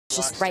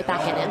just right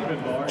back in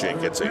it. Jake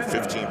gets a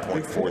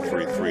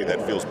 15.433.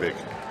 That feels big.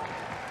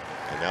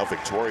 And now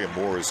Victoria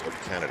Moores of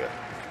Canada.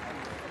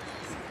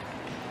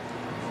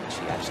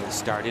 She actually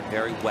started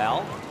very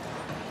well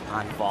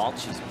on vault.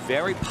 She's a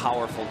very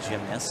powerful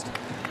gymnast.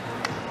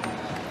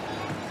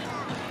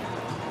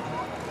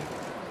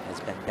 Has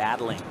been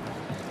battling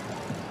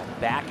a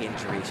back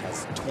injury. She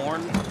has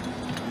torn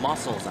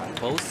muscles on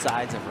both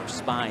sides of her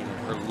spine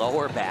and her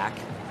lower back.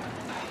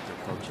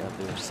 Coach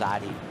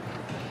Bursati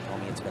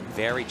told me it's been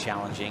very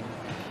challenging.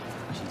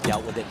 She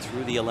dealt with it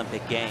through the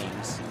Olympic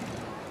Games.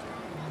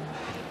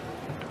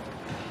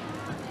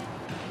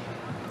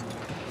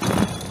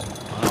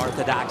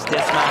 Unorthodox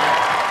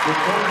dismount.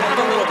 Kind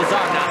of a little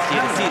bizarre,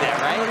 Nastia, to see that,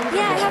 right?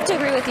 Yeah, I have to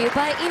agree with you,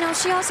 but you know,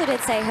 she also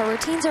did say her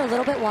routines are a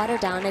little bit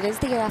watered down. It is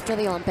the year after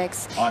the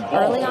Olympics,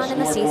 early on in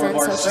the season,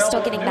 so she's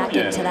still getting back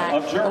into that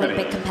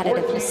Olympic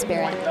competitiveness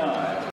spirit.